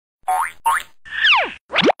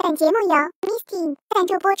本节目由 Misting 赞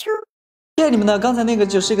助播出。谢谢你们的，刚才那个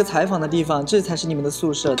就是一个采访的地方，这才是你们的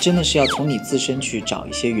宿舍。真的是要从你自身去找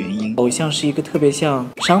一些原因。偶像是一个特别像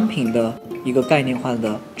商品的一个概念化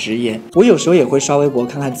的职业。我有时候也会刷微博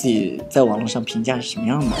看看自己在网络上评价是什么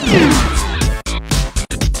样的。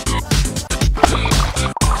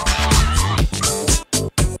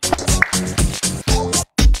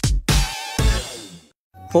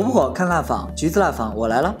火不火看辣访，橘子辣访我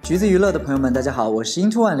来了。橘子娱乐的朋友们，大家好，我是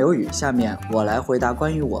INTO1刘宇。下面我来回答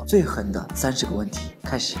关于我最狠的30个问题。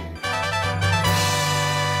开始。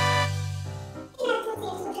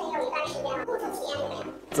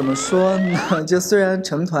怎么说呢？就虽然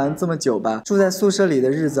成团这么久吧，住在宿舍里的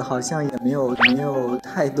日子好像也没有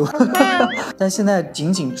太多，但现在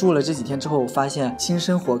仅仅住了这几天之后，我发现新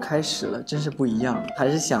生活开始了，真是不一样，还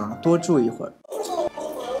是想多住一会儿。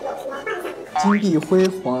金碧辉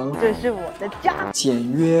煌，这是我的家。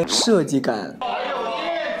简约设计感，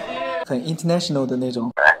很 international 的那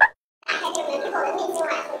种。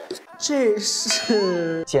这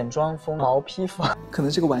是简装风毛坯风，可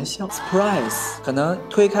能是个玩笑。Surprise， 可能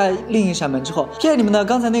推开另一扇门之后，骗你们的，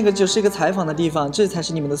刚才那个就是一个采访的地方，这才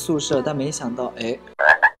是你们的宿舍，但没想到，哎。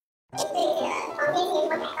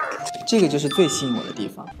这个就是最吸引我的地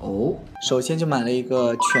方哦。首先就买了一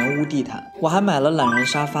个全屋地毯，我还买了懒人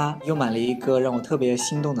沙发，又买了一个让我特别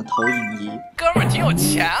心动的投影仪。哥们儿挺有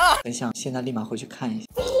钱啊！很想现在立马回去看一下。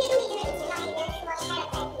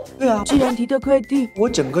对啊，既然提到快递，我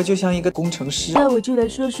整个就像一个工程师。那我就来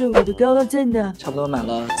说说我的高高在哪。差不多买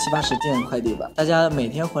了70、80件快递吧。大家每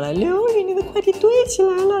天回来，刘宇，你的快递堆起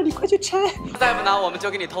来了，你快去拆。再不拿我们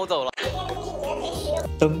就给你偷走了。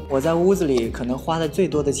灯，我在屋子里可能花的最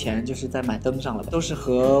多的钱就是在买灯上了吧，都是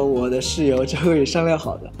和我的室友周宇商量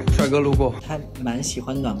好的。帅哥路过，他蛮喜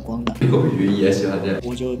欢暖光的，有鱼也喜欢这样，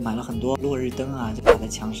我就买了很多落日灯啊，就摆在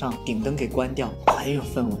墙上，顶灯给关掉，很有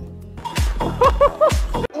氛围。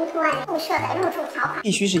INTO1宿舍的入住条款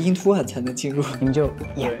必须是INTO1才能进入，你们就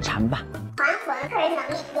眼馋吧。团魂、个人能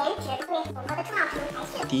力、颜值对符合的重要评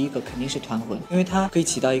才是。第一个肯定是团魂，因为它可以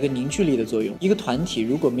起到一个凝聚力的作用。一个团体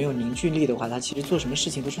如果没有凝聚力的话，它其实做什么事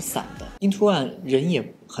情都是散的。INTO1人也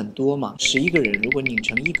很多嘛，11个人如果拧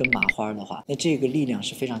成一根麻花的话，那这个力量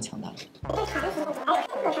是非常强大的。对团体还有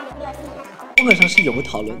风格上有没有进行的讨论？风格上是有个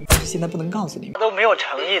讨论，现在不能告诉你们，都没有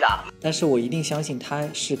诚意的。但是我一定相信它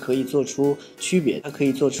是可以做出区别，它可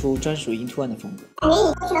以做出专属于INTO1的风格。感觉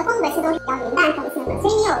你过去的风格其实都是比较云淡风轻的，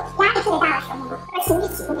所以你有压力特别大的时候吗？或者情绪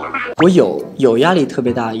起伏比较大？我有压力特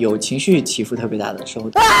别大，有情绪起伏特别大的时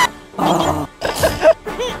候。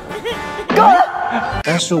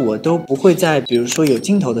但是我都不会在比如说有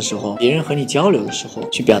镜头的时候，别人和你交流的时候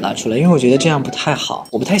去表达出来，因为我觉得这样不太好，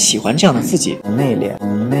我不太喜欢这样的自己。内敛。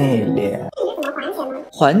你怎么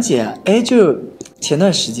缓解呢？缓解，哎，就前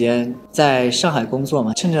段时间在上海工作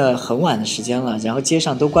嘛，趁着很晚的时间了，然后街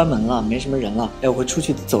上都关门了，没什么人了，哎，我会出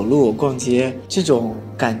去走路逛街，这种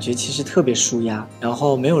感觉其实特别舒压，然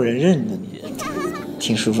后没有人认得你，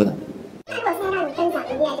挺舒服的。如果现在让你分享一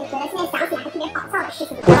件就觉得现在想起来还特别好笑的事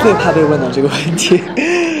情，我最怕被问到这个问题。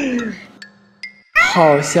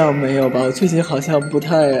好像没有吧，我最近好像不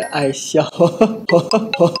太爱笑。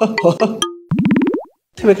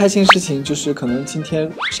特别开心的事情就是可能今天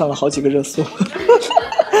上了好几个热搜。面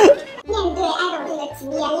对爱豆这个职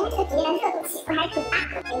业，因为这个职业的热度起伏还是挺大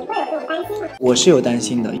的，你会有这种担心吗？我是有担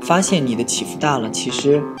心的，发现你的起伏大了，其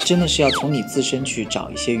实真的是要从你自身去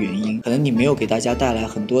找一些原因，可能你没有给大家带来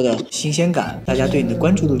很多的新鲜感，大家对你的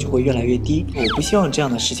关注度就会越来越低。我不希望这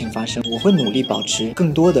样的事情发生，我会努力保持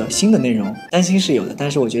更多的新的内容。担心是有的，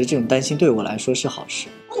但是我觉得这种担心对我来说是好事。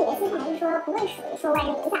那你的心态还是说不会属于受外界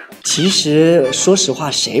影响？其实说实话，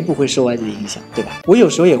谁不会受外界的影响，对吧？我有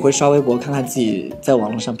时候也会刷微博看看自己在网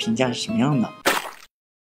络上评价是什么样的。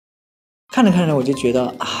看着看着我就觉得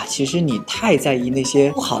啊，其实你太在意那些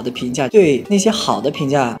不好的评价，对那些好的评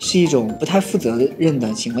价是一种不太负责任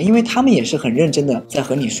的行为，因为他们也是很认真的在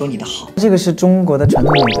和你说你的好。这个是中国的传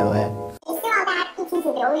统美德哎。你希望大家一提起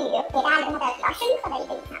刘宇，给大家留下的比较深刻的一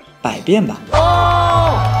个印象？百变吧。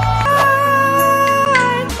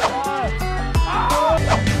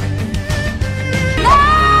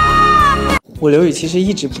我刘宇其实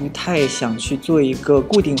一直不太想去做一个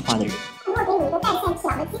固定化的人。如果给你一个在线辟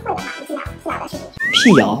谣的机会的话，你辟谣的是什么？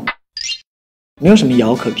辟谣，没有什么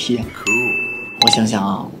谣可辟。我想想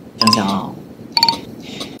啊，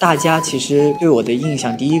大家其实对我的印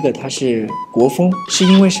象，第一个它是国风，是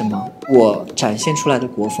因为什么？我展现出来的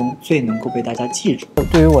国风最能够被大家记住。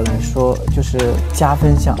对于我来说，就是加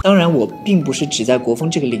分项。当然，我并不是只在国风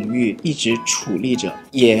这个领域一直矗立着，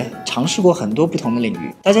也尝试过很多不同的领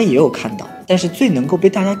域，大家也有看到。但是最能够被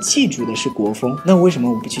大家记住的是国风，那为什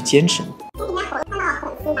么我不去坚持呢？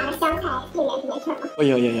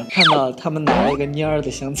有，看到他们拿了一个蔫儿的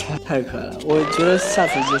香菜，太可爱了。我觉得下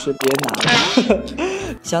次就是别拿了，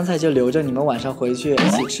香菜就留着，你们晚上回去一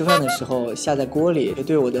起吃饭的时候下在锅里，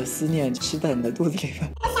对我的思念吃在你的肚子里面。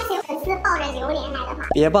下次有粉丝抱着榴莲来的话，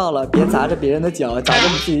别抱了，别砸着别人的脚，砸着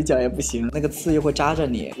你自己脚也不行，那个刺又会扎着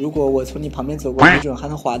你。如果我从你旁边走过，没准还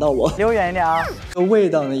能划到我。离我远一点啊！这味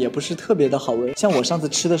道呢也不是特别的好闻，像我上次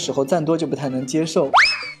吃的时候，赞多就不太能接受。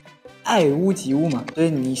爱屋及乌嘛，所以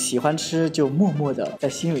你喜欢吃就默默的在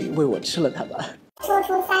心里为我吃了它吧。说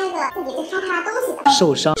出3个自己最害怕的东西的。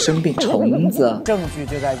受伤、生病、虫子，证据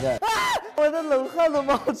就在这儿。我的冷汗都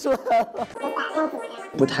冒出来了。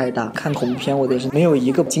不太大。看恐怖片我都是没有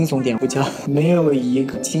一个惊悚点不加，没有一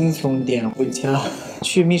个惊悚点不加。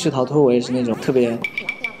去密室逃脱我也是那种特别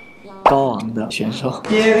高昂的选手。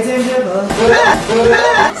点个肩膀，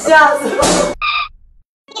吓死我！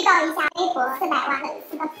预告一下微博400万粉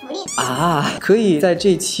丝的福利啊！可以在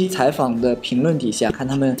这期采访的评论底下看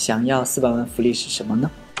他们想要400万福利是什么呢？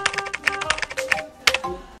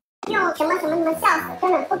用什么笑死，根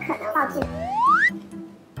本不可能造句。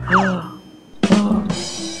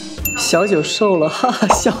小九瘦了，哈哈，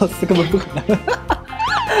笑死，根本不可能。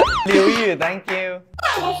刘宇 ，Thank you。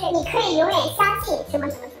下一个是你可以永远相信什么。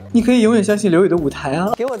你可以永远相信刘宇的舞台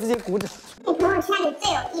啊！给我自己鼓掌。你朋友圈里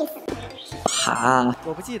最有意思的哈，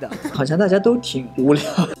我不记得，好像大家都挺无聊，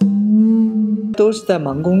都是在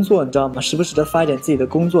忙工作，你知道吗？时不时的发一点自己的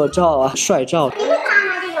工作照啊、帅照。你不发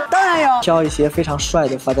吗？这种当然有。挑一些非常帅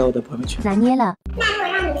的发在我的朋友圈。拿捏了。那如果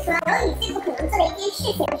让你说刘宇最不可能做的一件事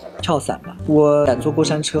情是什么？跳伞吧，我敢坐过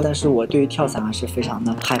山车，但是我对于跳伞还是非常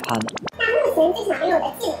的害怕的。那目前最想拥有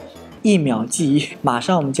的技能是什么？1秒记忆，马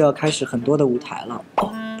上我们就要开始很多的舞台了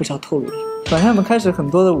哦，不知道透露了。马上我们开始很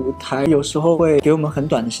多的舞台，有时候会给我们很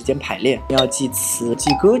短的时间排练，要记词、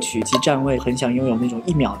记歌曲、记站位，很想拥有那种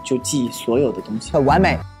1秒就记所有的东西，很完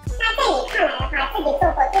美。那在你看来的话，自己做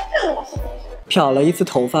过最叛逆的事情是什么？漂了一次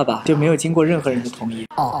头发吧，就没有经过任何人的同意。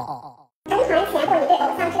从团前后，你对偶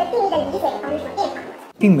像这个定义的理解有发生什么变化吗？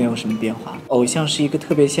并没有什么变化。偶像是一个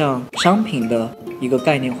特别像商品的一个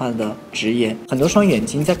概念化的职业，很多双眼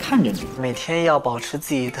睛在看着你，每天要保持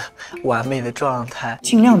自己的完美的状态，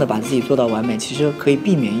尽量的把自己做到完美，其实可以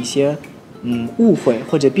避免一些误会，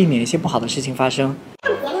或者避免一些不好的事情发生。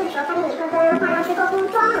看节目的时候，发现你会跟化妆师沟通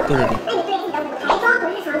妆容。对。那你对自己的舞台妆和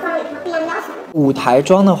日常妆有什么不一样的要求吗？舞台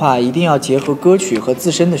妆的话，一定要结合歌曲和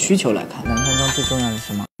自身的需求来看。男团妆最重要的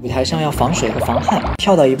是什么？舞台上要防水和防汗，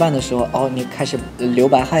跳到一半的时候，你开始流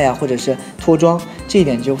白汗呀，或者是脱妆，这一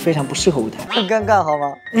点就非常不适合舞台，很尴尬好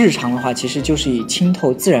吗？日常的话，其实就是以清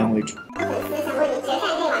透自然为主。粉丝想问你，决赛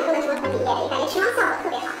那晚做的什么特别，感觉时装效果特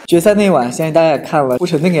别好。决赛那晚，相信大家也看了，敷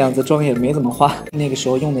成那个样子，妆也没怎么化。那个时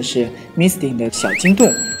候用的是 Misting 的小金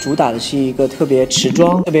盾，主打的是一个特别持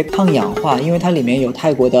妆、特别抗氧化，因为它里面有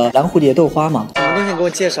泰国的蓝蝴蝶豆花嘛。什么东西给我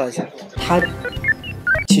介绍一下？它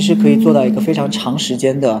其实可以做到一个非常长时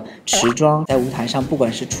间的持妆，在舞台上不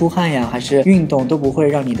管是出汗呀还是运动都不会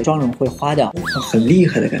让你的妆容会花掉，很厉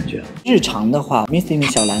害的感觉。日常的话 Misting 的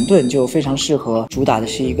小蓝盾就非常适合，主打的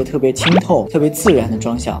是一个特别清透特别自然的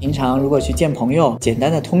妆效，平常如果去见朋友简单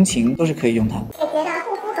的通勤都是可以用它。也觉得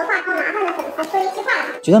护肤和化妆麻烦的粉丝说一句话，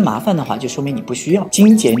觉得麻烦的话就说明你不需要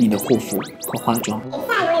精简你的护肤和化妆。比赛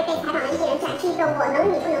我也被采访的艺人展示一个我能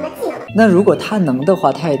你不能的技能。那如果他能的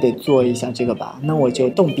话，他也得做一下这个吧。那我就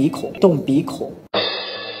动鼻孔，动鼻孔。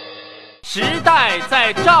时代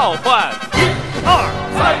在召唤，1、2、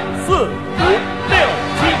3、4、5、6、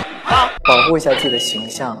7、8，保护一下自己的形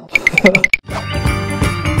象。除了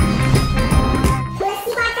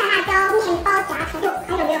西瓜蘸辣椒、面包炸土豆，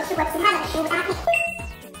还有没有试过其他的食物搭配？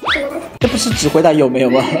这不是只回答有没有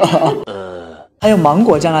吗？还有芒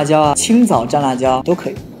果蘸辣椒啊，青枣蘸辣椒都可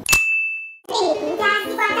以。被你评价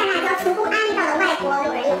西瓜蘸辣椒成功安利到的外国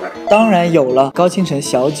有人有吗？当然有了，高清晨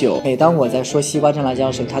小九，每当我在说西瓜蘸辣椒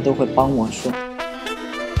的时候，他都会帮我说，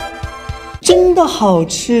真的好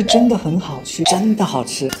吃，真的很好吃，真的好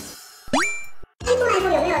吃。听众来说，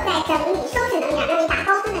有没有在整理收拾能量让你打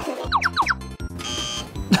高分的瞬间？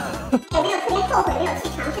有没有特别后悔没有去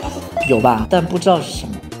尝试的事情？有吧，但不知道是什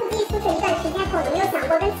么。自己宿舍一段时间后，有没有想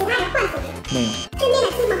过跟其他人换宿舍？没有。身边的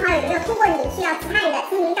亲朋好友有没有通过你去要其他人的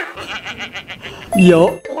签名照？有。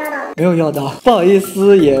你要到了？没有要到，不好意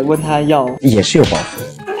思，也问他要，也是有报复。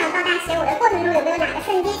从小到大学舞的过程中，有没有哪个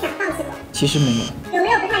瞬间想放弃过？其实没有。有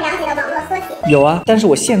没有不太有啊，但是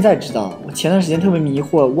我现在知道了。我前段时间特别迷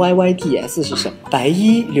惑 YYDS 是什么，白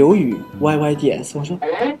衣刘宇 YYDS， 我说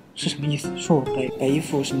是什么意思？说我白衣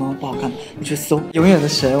服什么不好看？我去搜永远的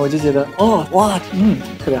神，我就觉得哦哇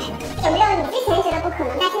特别好。有没有你之前觉得不可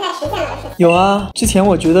能，但现在实现了的事情？有啊，之前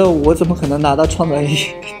我觉得我怎么可能拿到创造营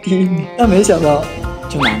第1名，但没想到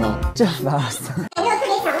就拿到了。这哪算？有没有特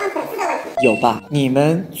别想问粉丝的问题？有吧？你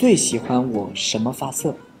们最喜欢我什么发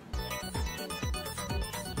色？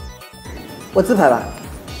我自拍吧。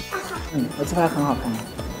我自拍很好看的。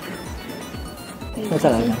我再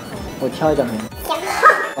来一张，我挑一张给你。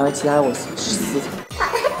然后其他我私藏。